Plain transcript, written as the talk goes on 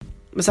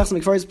Masechta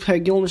Mikvaros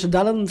Perek Gimel Mishnah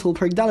Daled until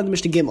Perek Daled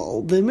Mishnah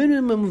Gimel. The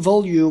minimum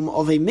volume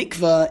of a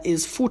mikveh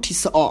is 40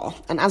 sa'ah,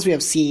 and as we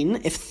have seen,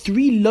 if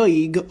 3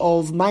 loig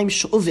of maim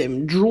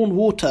she'uvim, drawn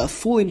water,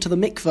 fall into the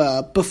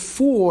mikveh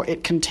before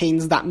it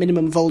contains that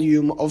minimum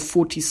volume of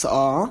 40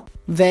 sa'ah,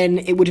 then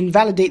it would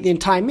invalidate the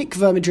entire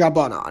mikveh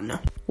midrabanan.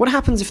 What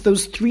happens if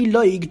those 3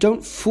 loig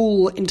don't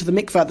fall into the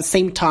mikveh at the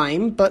same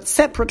time, but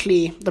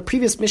separately? The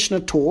previous Mishnah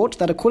taught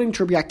that according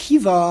to Rabbi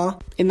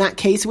Akiva, in that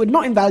case, it would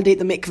not invalidate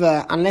the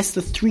mikveh unless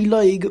the 3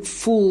 loig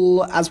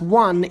fall as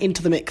one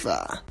into the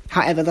mikveh.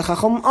 However, the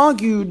Chacham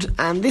argued,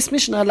 and this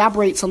Mishnah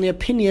elaborates on the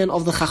opinion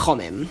of the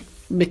Chachamim.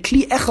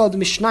 Mikli echad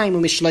mishnayim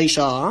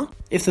u'mishleisha.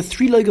 If the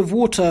 3 loig of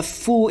water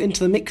fall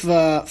into the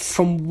mikveh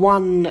from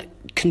one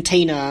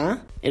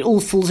container, it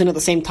all falls in at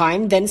the same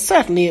time, then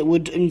certainly it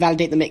would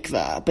invalidate the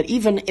mikveh. But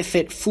even if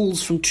it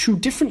falls from 2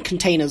 different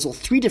containers or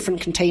 3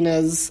 different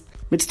containers,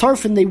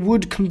 mitztarfin, they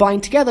would combine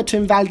together to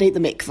invalidate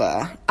the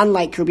mikveh,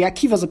 unlike Rabbi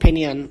Akiva's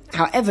opinion.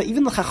 However,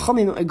 even the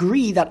Chachamim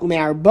agree that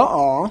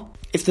ume'arba'ah,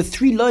 if the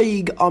 3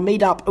 loig are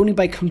made up only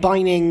by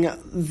combining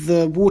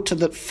the water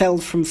that fell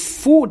from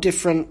 4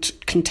 different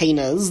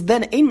containers,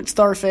 then ein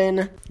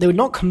mitztarfin, they would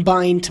not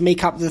combine to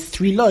make up the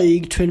 3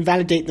 loig to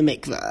invalidate the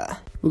mikveh.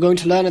 We're going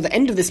to learn at the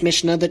end of this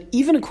Mishnah that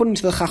even according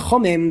to the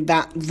Chachomim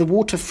that the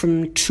water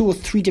from 2 or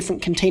 3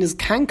 different containers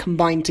can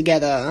combine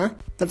together,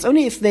 that's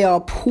only if they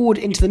are poured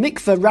into the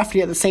mikveh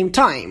roughly at the same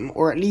time,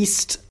 or at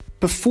least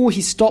before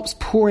he stops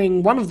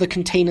pouring one of the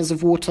containers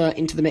of water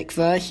into the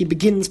mikveh, he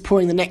begins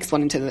pouring the next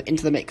one into the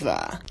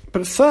mikveh.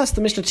 But first,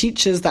 the Mishnah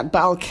teaches that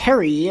Baal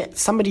Keri,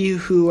 somebody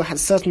who has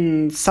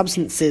certain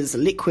substances,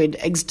 liquid,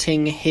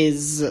 exiting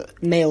his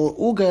male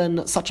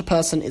organ, such a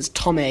person is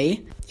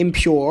tomei,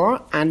 impure,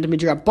 and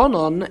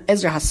midrabanan,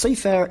 Ezra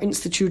HaSofer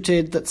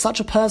instituted that such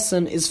a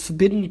person is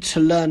forbidden to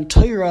learn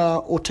Torah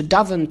or to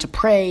daven, to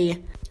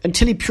pray,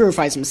 until he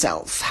purifies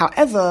himself.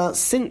 However,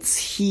 since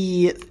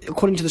he,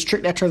 according to the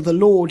strict letter of the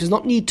law, does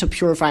not need to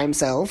purify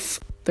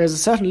himself, there's a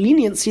certain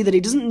leniency that he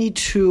doesn't need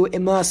to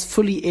immerse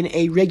fully in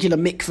a regular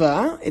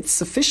mikveh. It's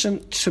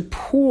sufficient to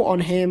pour on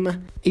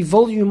him a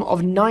volume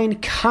of 9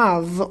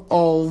 kav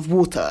of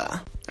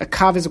water. A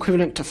kav is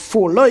equivalent to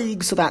 4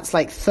 loig, so that's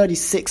like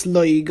 36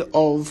 loig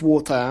of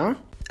water.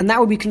 And that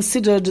would be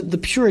considered the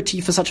purity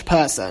for such a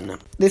person.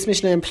 This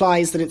Mishnah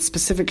implies that it's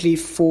specifically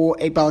for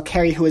a Baal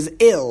Keri who is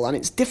ill, and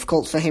it's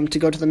difficult for him to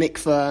go to the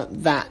mikveh,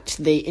 that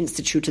they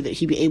instituted that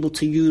he be able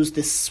to use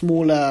this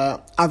smaller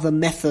other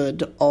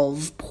method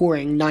of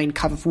pouring 9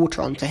 kav of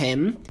water onto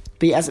him.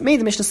 But as it may,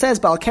 the Mishnah says,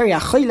 Baal Keri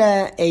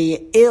achile,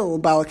 a ill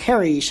Baal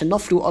Keri,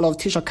 shenoflu olav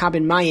tisha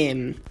kabin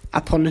mayim,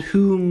 upon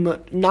whom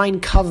 9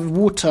 kav of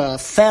water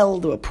fell,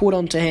 that were poured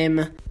onto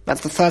him.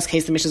 That's the first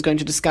case the Mishnah is going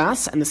to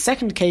discuss. And the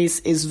second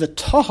case is the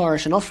tohar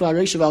shenoflu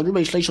areshav al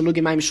rubei shleisha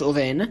logi mayim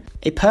she'oven,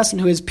 a person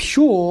who is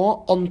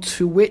pure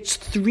onto which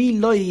 3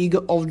 loig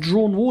of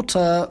drawn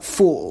water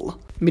fall.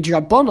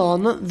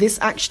 Midrabanan, this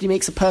actually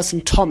makes a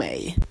person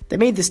tomei. They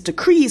made this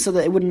decree so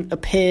that it wouldn't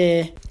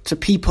appear to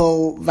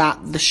people that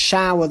the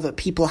shower that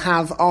people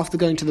have after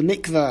going to the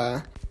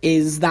mikveh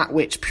is that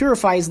which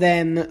purifies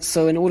them.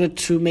 So in order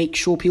to make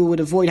sure people would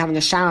avoid having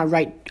a shower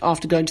right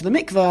after going to the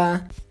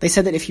mikveh, they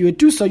said that if you would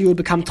do so, you would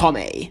become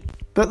tomei.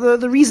 But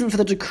the reason for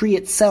the decree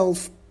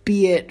itself,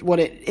 be it what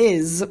it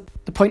is,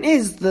 the point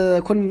is,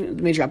 according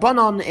to Major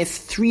Rabbanon, if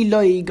 3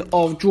 loig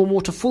of drawn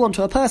water fall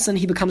onto a person,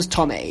 he becomes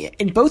tomei.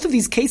 In both of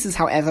these cases,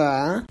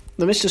 however,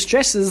 the Mishnah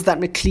stresses that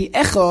mikli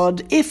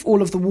echad, if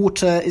all of the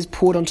water is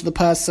poured onto the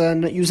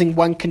person using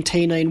one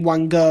container in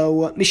one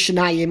go,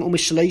 mishnayim or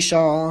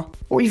mishleisha,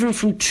 or even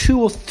from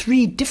 2 or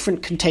 3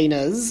 different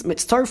containers,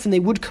 mitztarfin, they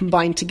would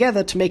combine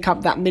together to make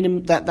up that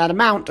that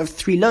amount of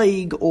 3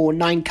 loig or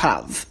 9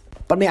 kav.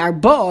 But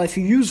me'arba, if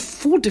you use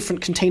 4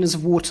 different containers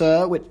of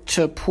water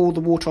to pour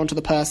the water onto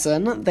the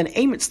person, then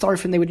ein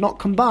mitztarfin, they would not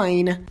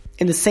combine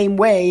in the same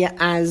way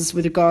as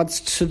with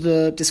regards to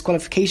the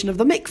disqualification of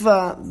the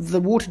mikveh.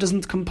 The water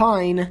doesn't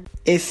combine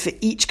if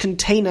each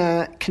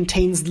container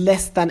contains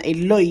less than a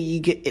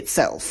loig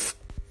itself.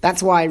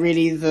 That's why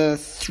really the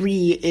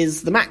 3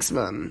 is the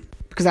maximum,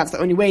 because that's the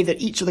only way that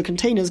each of the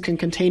containers can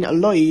contain a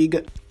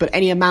loig, but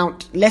any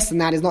amount less than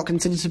that is not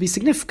considered to be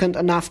significant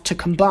enough to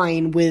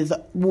combine with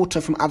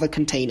water from other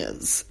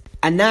containers.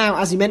 And now,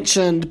 as you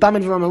mentioned,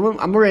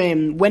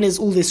 when is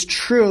all this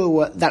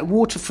true, that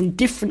water from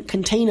different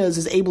containers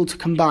is able to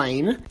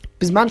combine?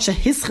 Only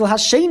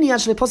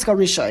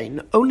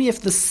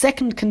if the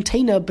second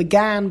container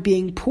began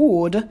being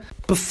poured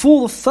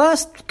before the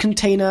first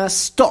container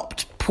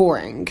stopped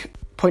pouring.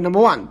 Point number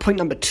 1. Point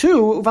number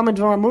 2,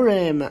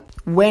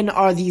 when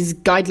are these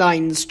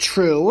guidelines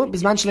true?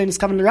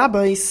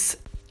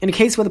 In a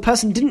case where the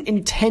person didn't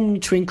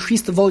intend to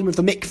increase the volume of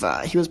the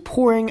mikveh, he was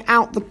pouring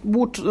out the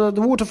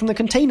water from the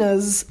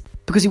containers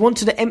because he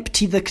wanted to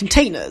empty the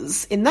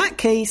containers. In that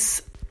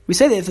case, we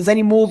say that if there's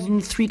any more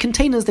than 3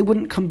 containers, they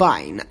wouldn't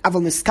combine.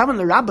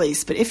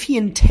 But if he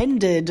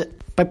intended,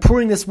 by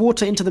pouring this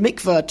water into the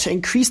mikveh, to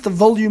increase the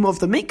volume of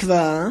the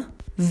mikveh,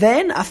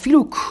 then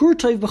afilu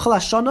kurtov b'chol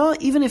hashana,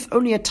 even if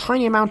only a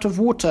tiny amount of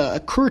water, a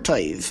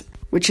kurtov,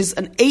 which is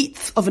an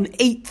eighth of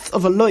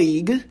a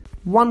loig,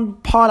 1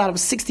 part out of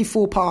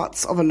 64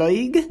 parts of a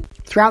loig.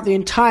 Throughout the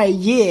entire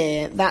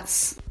year,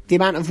 that's the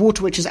amount of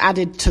water which is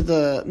added to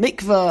the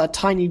mikveh, a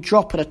tiny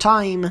drop at a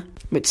time.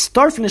 With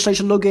starfin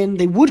l'shleisha lugin,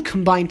 they would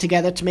combine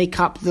together to make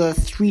up the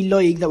 3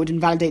 loig that would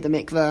invalidate the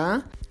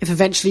mikveh, if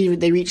eventually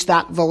they reach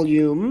that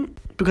volume.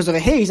 Because over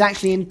here, he's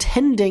actually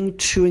intending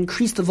to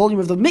increase the volume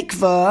of the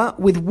mikveh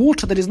with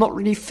water that is not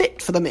really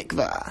fit for the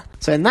mikveh.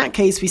 So in that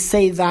case, we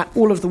say that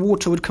all of the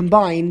water would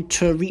combine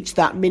to reach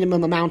that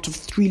minimum amount of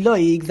 3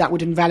 loig that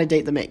would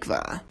invalidate the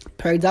mikveh.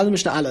 Perek Daled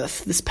Mishnah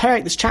Aleph.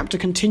 This chapter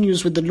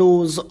continues with the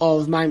laws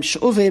of Mayim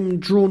She'uvim,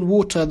 drawn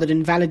water that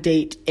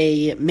invalidate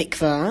a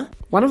mikveh.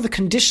 One of the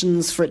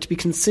conditions for it to be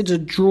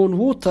considered drawn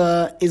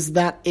water is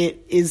that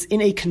it is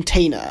in a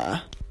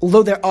container.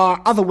 Although there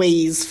are other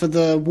ways for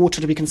the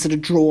water to be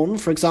considered drawn.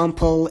 For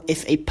example,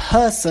 if a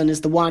person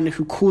is the one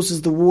who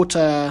causes the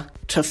water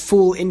to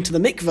fall into the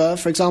mikveh,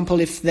 for example,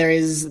 if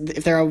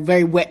there are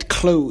very wet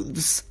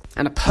clothes,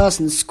 and a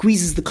person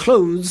squeezes the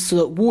clothes so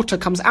that water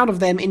comes out of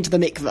them into the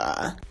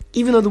mikveh.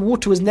 Even though the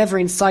water was never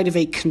inside of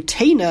a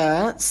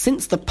container,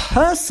 since the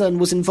person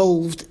was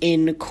involved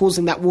in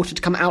causing that water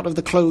to come out of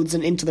the clothes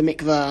and into the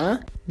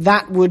mikveh,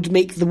 that would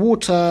make the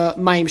water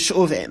Mayim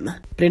She'uvim.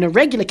 But in a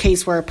regular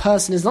case where a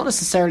person is not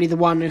necessarily the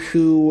one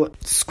who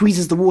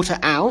squeezes the water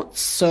out,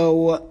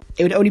 so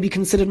it would only be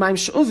considered Mayim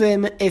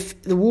She'uvim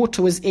if the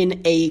water was in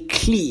a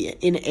kli,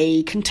 in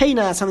a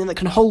container, something that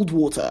can hold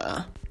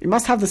water. It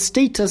must have the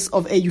status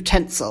of a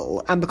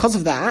utensil, and because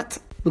of that,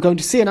 we're going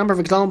to see a number of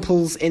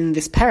examples in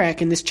this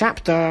perek, in this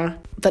chapter,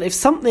 that if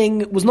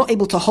something was not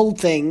able to hold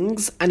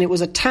things, and it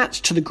was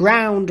attached to the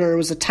ground, or it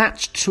was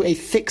attached to a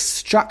fixed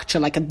structure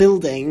like a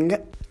building,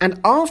 and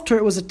after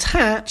it was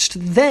attached,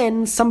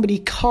 then somebody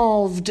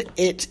carved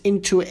it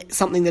into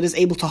something that is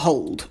able to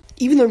hold.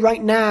 Even though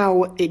right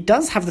now it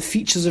does have the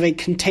features of a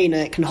container,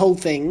 it can hold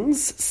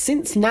things,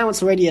 since now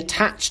it's already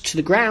attached to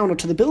the ground or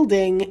to the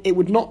building, it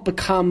would not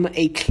become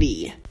a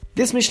kli.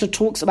 This Mishnah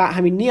talks about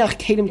haminiach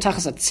kelim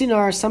tachas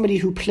atzinar, somebody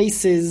who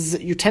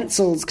places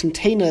utensils,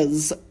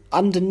 containers,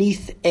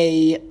 underneath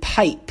a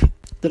pipe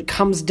that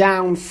comes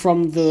down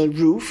from the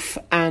roof,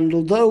 and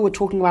although we're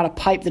talking about a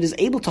pipe that is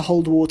able to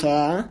hold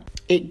water,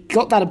 it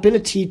got that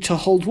ability to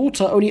hold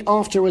water only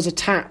after it was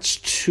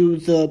attached to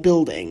the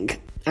building.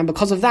 And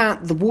because of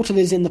that, the water that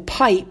is in the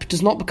pipe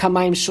does not become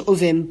Mayim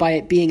She'uvim by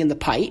it being in the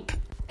pipe.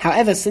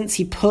 However, since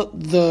he put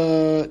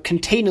the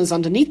containers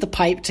underneath the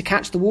pipe to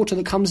catch the water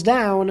that comes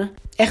down,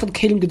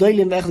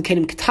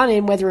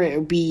 whether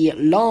it be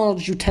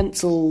large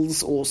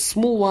utensils or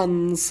small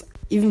ones,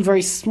 even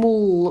very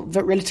small,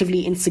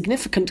 relatively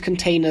insignificant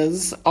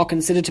containers are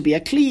considered to be a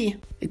kli.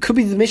 It could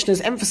be the Mishnah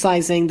is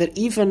emphasizing that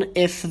even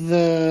if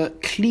the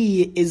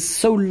kli is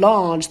so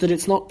large that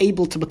it's not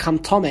able to become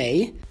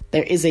tomei,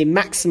 there is a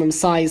maximum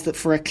size that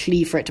for a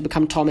kli for it to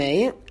become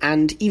tomei,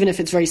 and even if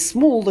it's very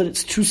small, that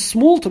it's too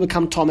small to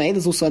become tomei,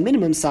 there's also a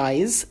minimum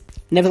size.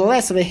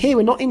 Nevertheless, over here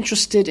we're not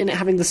interested in it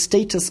having the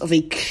status of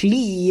a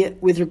kli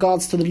with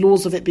regards to the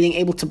laws of it being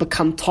able to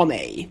become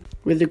tomei.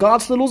 With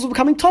regards to the laws of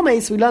becoming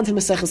tomei, so we learned in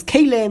Maseches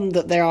Kelim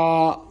that there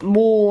are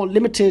more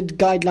limited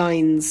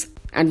guidelines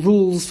and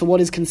rules for what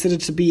is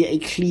considered to be a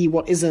kli,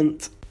 what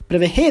isn't. But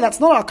over here, that's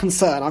not our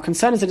concern. Our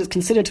concern is that it's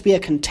considered to be a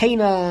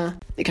container,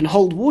 it can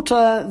hold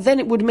water, then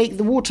it would make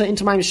the water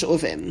into Mayim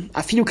She'uvim.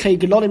 Afilu klei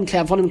gelolim,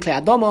 klei avonim,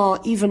 klei adama,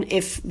 even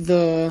if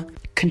the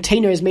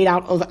container is made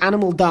out of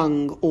animal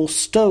dung, or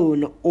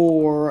stone,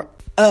 or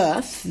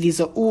earth, these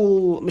are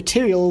all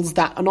materials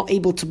that are not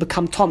able to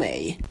become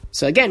tomei.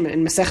 So again,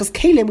 in Maseches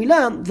Kelim, we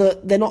learned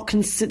that they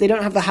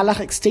don't have the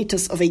halachic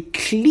status of a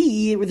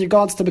kli with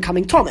regards to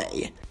becoming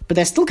tomei. But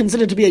they're still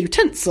considered to be a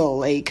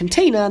utensil, a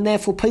container, and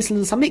therefore placed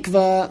in some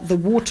mikveh, the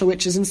water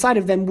which is inside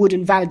of them would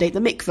invalidate the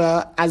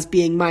mikveh as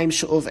being Mayim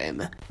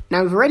She'uvim.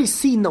 Now we've already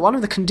seen that one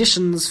of the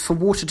conditions for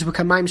water to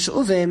become Mayim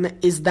She'uvim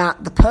is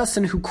that the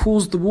person who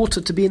caused the water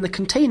to be in the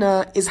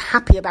container is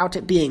happy about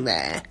it being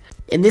there.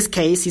 In this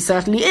case, he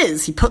certainly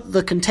is. He put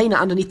the container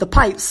underneath the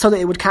pipe so that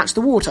it would catch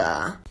the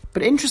water.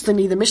 But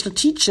interestingly, the Mishnah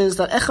teaches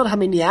that echad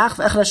haminiach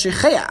ve'echad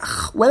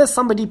shecheach, whether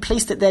somebody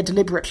placed it there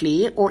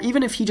deliberately, or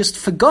even if he just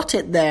forgot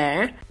it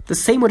there, the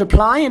same would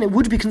apply, and it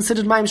would be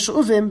considered Mayim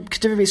She'uvim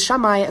k'divrei Beis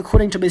Shammai,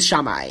 according to Beis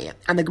Shammai.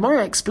 And the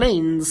Gemara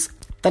explains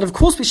that of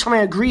course Beis Shammai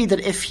agree that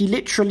if he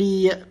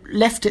literally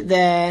left it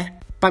there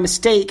by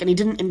mistake and he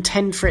didn't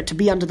intend for it to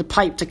be under the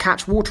pipe to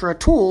catch water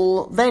at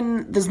all,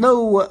 then there's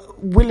no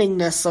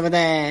willingness over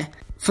there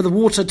for the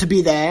water to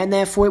be there, and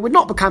therefore it would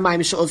not become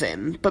Mayim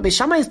She'uvim. But Beis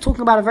Shammai is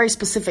talking about a very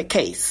specific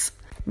case,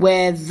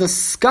 where the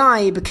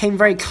sky became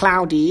very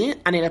cloudy,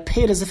 and it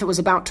appeared as if it was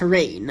about to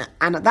rain,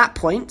 and at that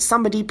point,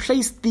 somebody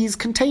placed these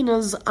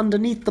containers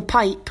underneath the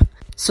pipe,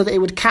 so that it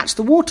would catch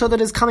the water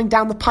that is coming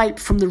down the pipe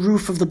from the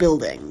roof of the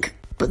building.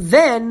 But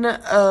then,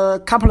 a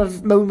couple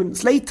of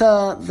moments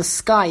later, the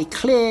sky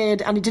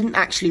cleared, and it didn't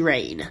actually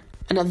rain.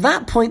 And at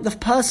that point, the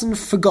person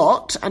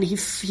forgot, and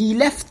he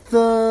left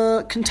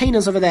the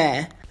containers over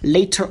there.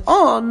 Later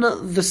on,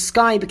 the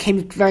sky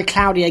became very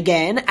cloudy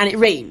again, and it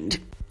rained.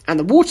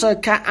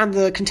 and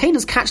the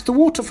containers catch the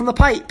water from the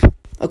pipe.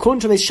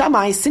 According to Beis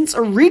Shammai, since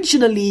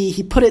originally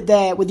he put it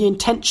there with the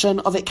intention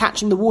of it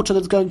catching the water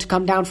that's going to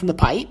come down from the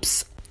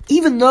pipes,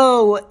 even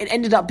though it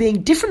ended up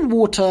being different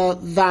water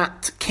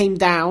that came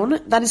down,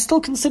 that is still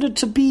considered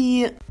to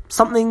be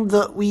something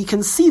that we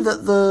can see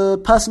that the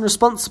person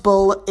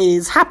responsible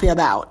is happy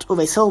about.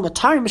 However,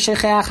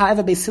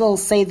 Beis Hillel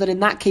say that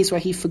in that case where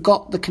he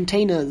forgot the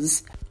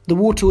containers, the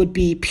water would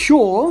be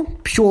pure.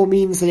 Pure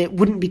means that it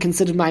wouldn't be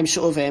considered Mayim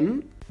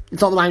She'uvim.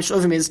 It's not that Mayim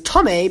She'uvim is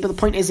Tomei, but the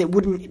point is it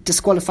wouldn't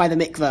disqualify the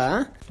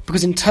mikveh.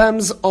 Because in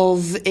terms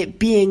of it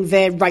being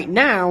there right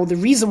now, the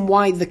reason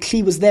why the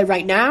kli was there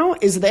right now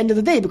is at the end of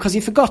the day because he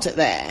forgot it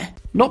there.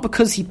 Not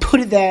because he put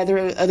it there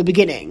at the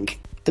beginning.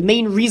 The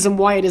main reason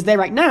why it is there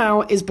right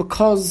now is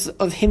because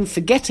of him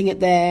forgetting it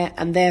there,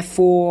 and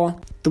therefore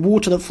the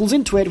water that falls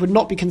into it would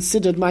not be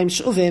considered Mayim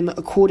She'uvim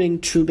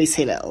according to Beis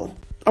Hillel.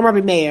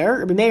 Rabbi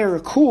Meir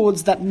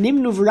records that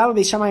Nimnu v'Rabbi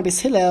Beis Shammai Beis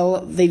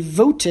Hillel, they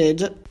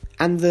voted,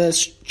 and the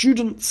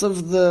students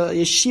of the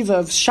yeshiva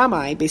of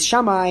Shammai, Beis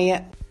Shammai,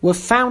 were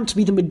found to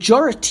be the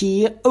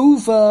majority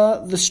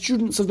over the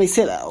students of Beis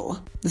Hillel.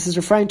 This is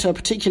referring to a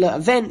particular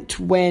event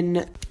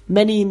when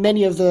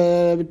many of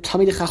the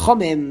Talmidei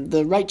Chachomim,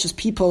 the righteous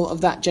people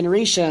of that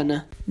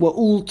generation, were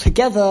all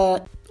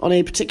together on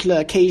a particular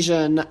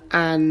occasion,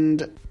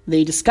 and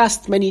they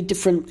discussed many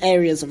different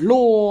areas of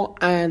law,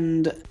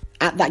 and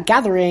at that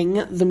gathering,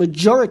 the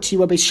majority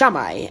were Beis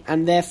Shammai,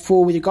 and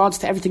therefore, with regards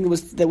to everything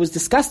that was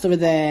discussed over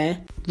there,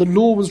 the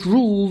law was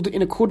ruled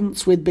in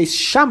accordance with Beis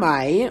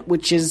Shammai,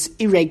 which is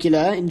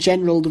irregular. In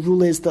general, the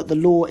rule is that the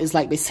law is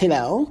like Beis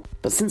Hillel.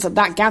 But since at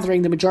that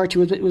gathering, the majority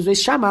was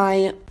Beis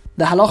Shammai,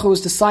 the halacha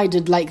was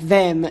decided like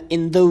them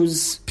in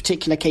those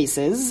particular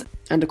cases.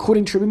 And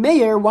according to Rabbi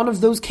Meir, one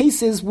of those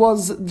cases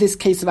was this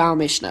case of our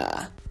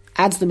Mishnah.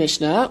 Adds the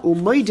Mishnah,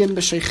 Umoidim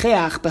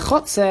b'shoicheach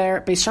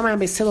b'chotzer, Beis Shammai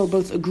and Beis Hillel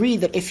both agree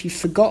that if you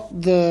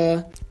forgot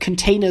the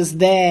containers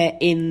there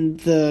in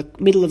the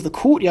middle of the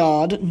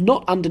courtyard,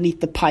 not underneath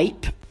the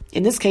pipe,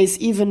 in this case,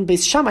 even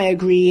Beis Shammai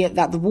agree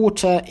that the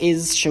water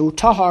is shehu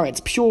tahar,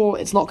 it's pure,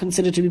 it's not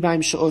considered to be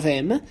Mayim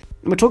She'uvim. And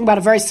we're talking about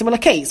a very similar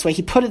case, where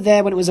he put it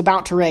there when it was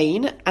about to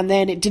rain, and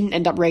then it didn't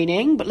end up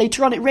raining, but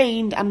later on it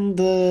rained and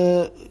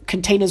the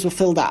containers were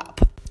filled up.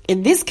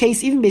 In this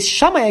case, even Beis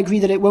Shammai agree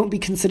that it won't be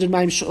considered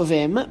Mayim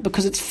She'uvim,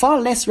 because it's far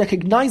less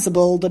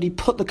recognizable that he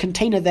put the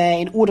container there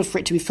in order for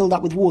it to be filled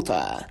up with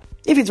water.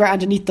 If it's right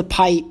underneath the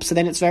pipe, so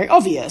then it's very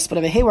obvious, but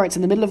over here where it's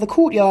in the middle of the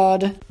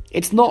courtyard,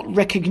 it's not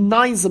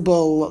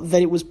recognizable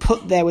that it was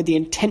put there with the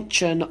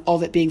intention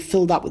of it being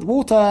filled up with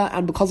water,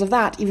 and because of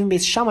that, even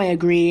Beis Shammai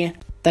agree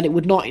that it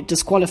would not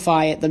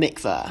disqualify the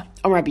mikveh.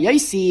 On Rabbi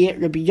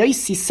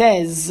Yossi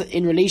says,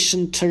 in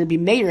relation to Rabbi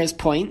Meir's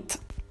point,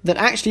 that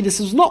actually this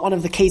was not one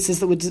of the cases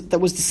that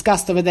was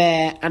discussed over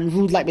there and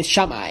ruled like Beis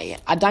Shammai.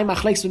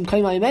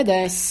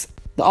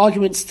 The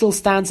argument still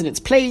stands in its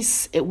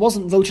place. It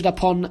wasn't voted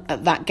upon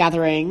at that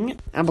gathering,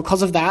 and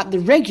because of that, the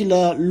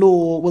regular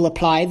law will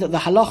apply, that the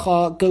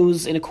halacha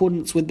goes in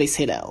accordance with Beis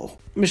Hillel.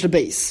 Mishnah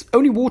Beis.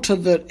 Only water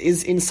that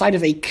is inside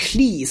of a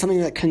kli,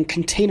 something that can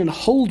contain and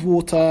hold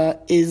water,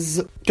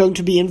 is going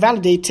to be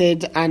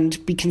invalidated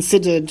and be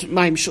considered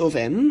Mayim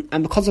She'uvim,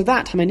 and because of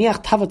that,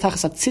 hamaniach tava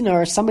tachas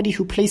hatzinor, somebody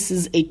who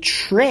places a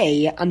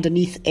tray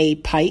underneath a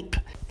pipe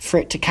for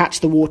it to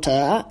catch the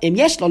water, im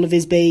yesh lo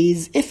leviz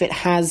beis, if it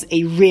has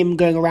a rim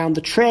going around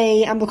the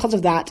tray, and because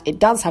of that, it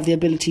does have the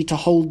ability to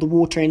hold the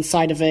water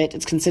inside of it,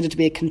 it's considered to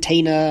be a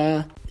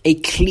container, a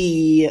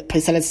kli,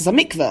 peseles as a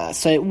mikveh,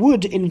 so it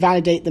would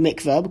invalidate the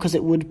mikveh, because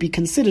it would be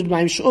considered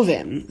Mayim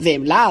She'uvim.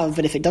 V'im lav,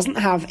 but if it doesn't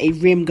have a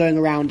rim going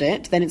around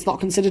it, then it's not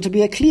considered to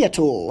be a kli at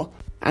all.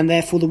 And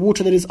therefore the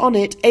water that is on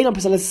it, Eilam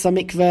Peseles as a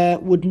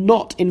mikveh, would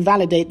not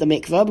invalidate the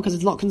mikveh, because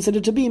it's not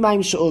considered to be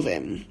Mayim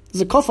She'uvim.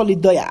 Zekofa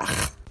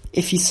lidoyach.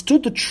 If he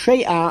stood the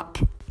tray up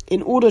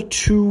in order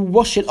to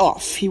wash it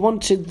off, he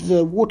wanted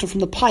the water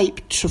from the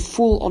pipe to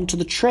fall onto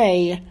the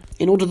tray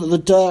in order that the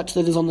dirt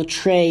that is on the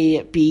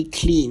tray be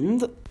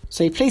cleaned.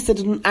 So he placed it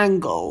at an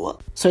angle.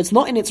 So it's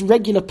not in its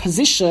regular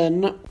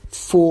position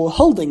for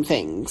holding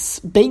things.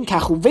 In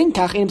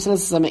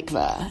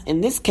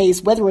this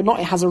case, whether or not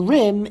it has a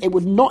rim, it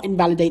would not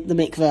invalidate the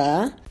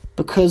mikveh,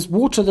 because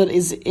water that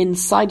is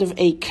inside of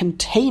a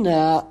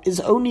container is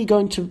only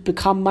going to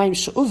become Mayim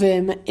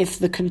She'uvim if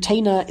the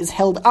container is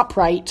held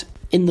upright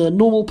in the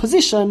normal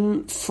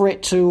position for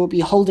it to be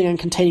holding and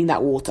containing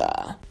that water.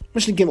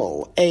 Mishnah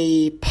Gimel,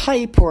 a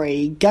pipe or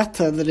a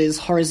gutter that is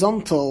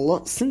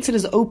horizontal, since it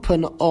is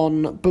open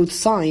on both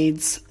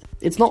sides,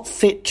 it's not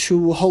fit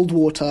to hold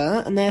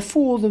water, and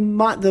therefore the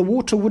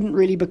water wouldn't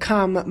really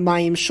become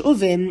Mayim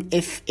She'uvim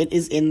if it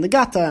is in the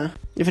gutter,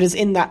 if it is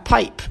in that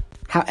pipe.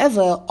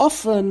 However,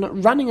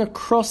 often running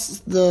across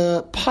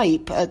the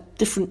pipe at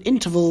different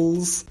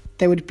intervals,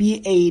 there would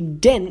be a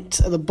dent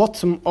at the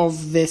bottom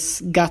of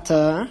this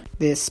gutter,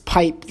 this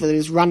pipe that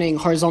is running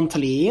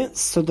horizontally,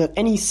 so that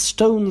any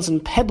stones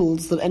and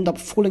pebbles that end up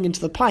falling into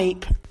the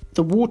pipe,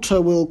 the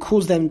water will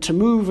cause them to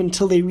move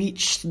until they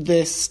reach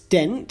this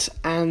dent,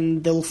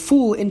 and they'll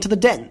fall into the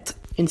dent.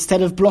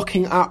 instead of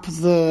blocking up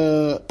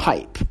the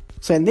pipe.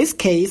 So in this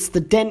case, the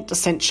dent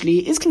essentially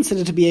is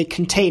considered to be a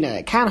container.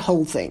 It can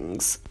hold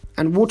things.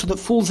 And water that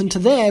falls into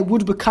there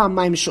would become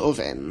Maim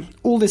She'uvim.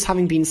 All this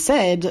having been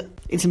said,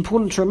 it's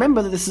important to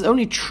remember that this is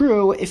only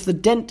true if the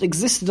dent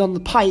existed on the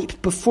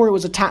pipe before it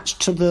was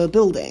attached to the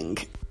building.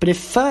 But if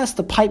first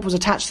the pipe was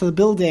attached to the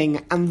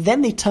building and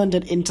then they turned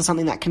it into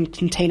something that can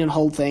contain and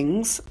hold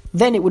things,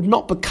 then it would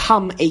not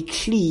become a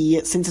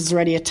kli since it's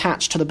already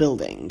attached to the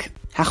building.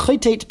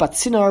 Hachotet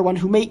batzinar, one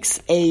who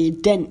makes a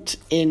dent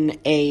in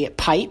a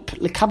pipe,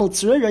 lekabel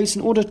tzureros,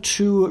 in order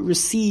to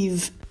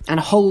receive and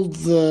hold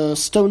the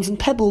stones and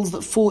pebbles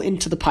that fall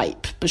into the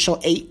pipe.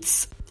 B'shal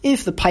eitz.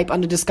 If the pipe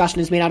under discussion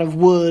is made out of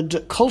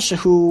wood, kol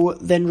shehu,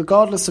 then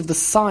regardless of the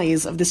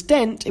size of this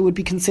dent, it would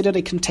be considered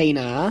a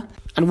container,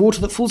 and water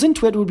that falls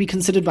into it would be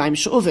considered Maim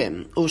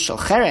She'uvim, or shel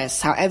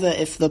cheres. However,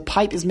 if the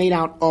pipe is made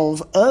out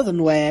of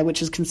earthenware,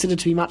 which is considered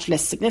to be much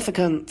less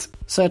significant,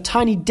 so a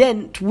tiny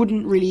dent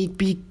wouldn't really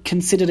be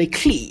considered a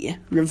kli.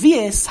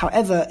 Revius,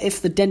 however,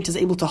 if the dent is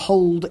able to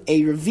hold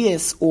a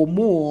revius or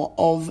more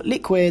of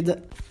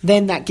liquid,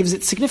 then that gives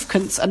it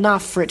significance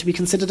enough for it to be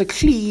considered a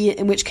kli,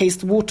 in which case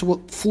the water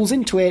that falls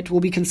into it will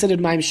be considered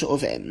Maim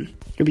She'uvim.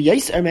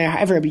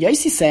 However, Rabbi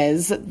Yossi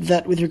says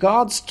that with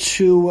regards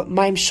to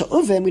Maim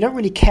She'uvim, we don't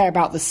really care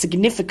about the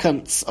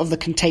significance of the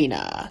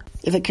container.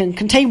 If it can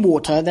contain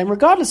water, then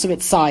regardless of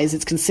its size,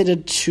 it's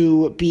considered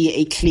to be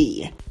a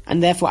kli.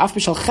 And therefore, af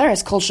b'shal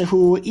cheres kol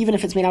shehu, even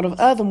if it's made out of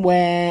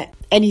earthenware,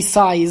 any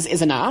size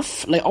is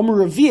enough. Like Omer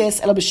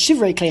Revius ela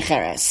b'shivrei klei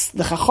cheres.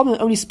 The Chachomim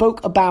only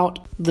spoke about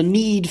the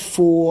need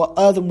for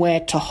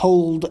earthenware to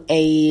hold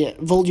a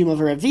volume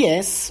of a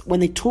revius when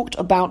they talked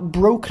about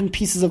broken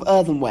pieces of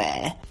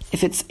earthenware.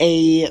 If it's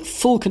a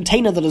full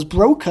container that is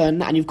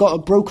broken and you've got a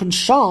broken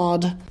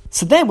shard,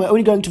 so then we're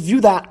only going to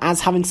view that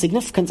as having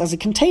significance as a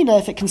container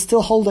if it can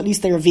still hold at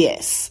least a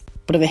revius.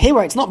 But over here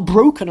where it's not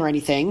broken or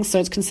anything, so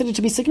it's considered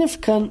to be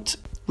significant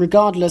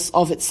regardless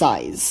of its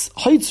size.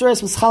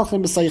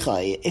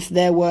 If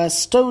there were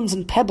stones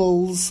and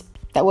pebbles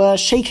that were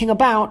shaking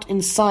about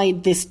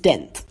inside this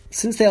dent.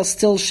 Since they are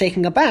still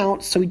shaking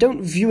about, so we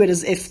don't view it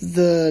as if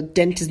the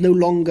dent is no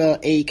longer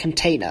a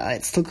container.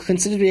 It's still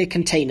considered to be a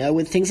container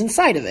with things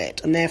inside of it,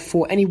 and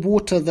therefore any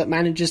water that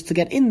manages to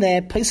get in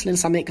there, poislin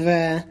sa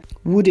mikveh,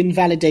 would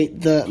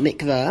invalidate the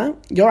mikveh.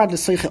 Yorad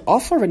l'soiche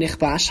offer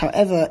v'nichbash.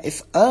 However,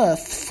 if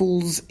earth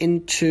falls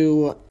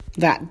into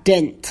that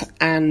dent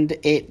and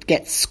it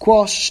gets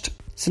squashed,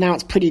 so now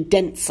it's pretty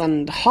dense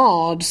and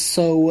hard,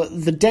 so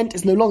the dent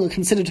is no longer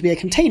considered to be a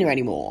container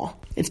anymore.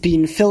 It's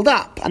been filled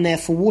up, and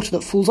therefore water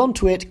that falls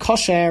onto it,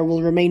 kosher,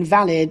 will remain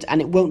valid,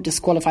 and it won't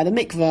disqualify the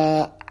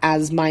mikveh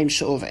as Maim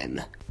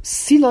She'uvim.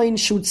 Siloin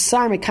shud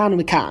sar mekan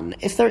mekan.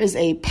 If there is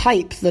a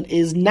pipe that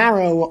is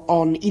narrow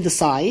on either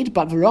side,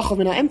 but v'rochav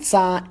min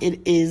ha'emtza, it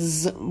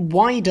is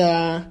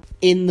wider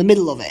in the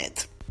middle of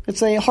it.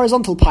 It's a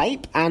horizontal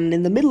pipe, and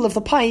in the middle of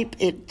the pipe,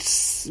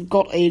 it's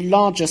got a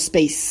larger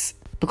space.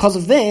 Because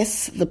of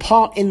this, the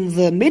part in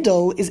the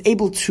middle is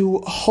able to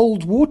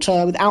hold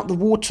water without the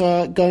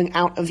water going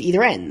out of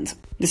either end.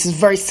 This is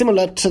very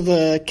similar to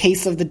the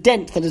case of the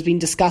dent that has been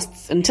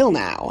discussed until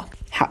now.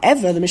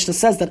 However, the Mishnah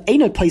says that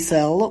Eino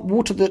Paisel,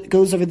 water that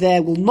goes over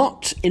there, will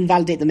not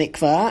invalidate the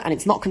mikveh, and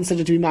it's not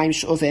considered to be Maim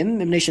She'uvim,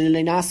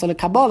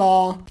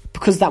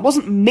 because that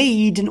wasn't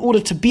made in order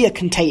to be a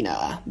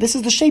container. This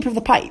is the shape of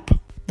the pipe.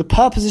 The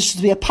purpose is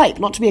to be a pipe,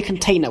 not to be a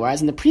container,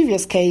 whereas in the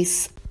previous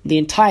case, the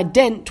entire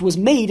dent was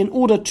made in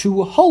order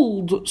to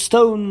hold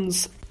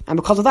stones, and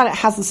because of that it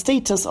has the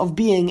status of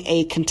being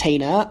a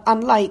container,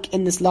 unlike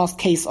in this last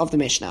case of the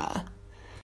Mishnah.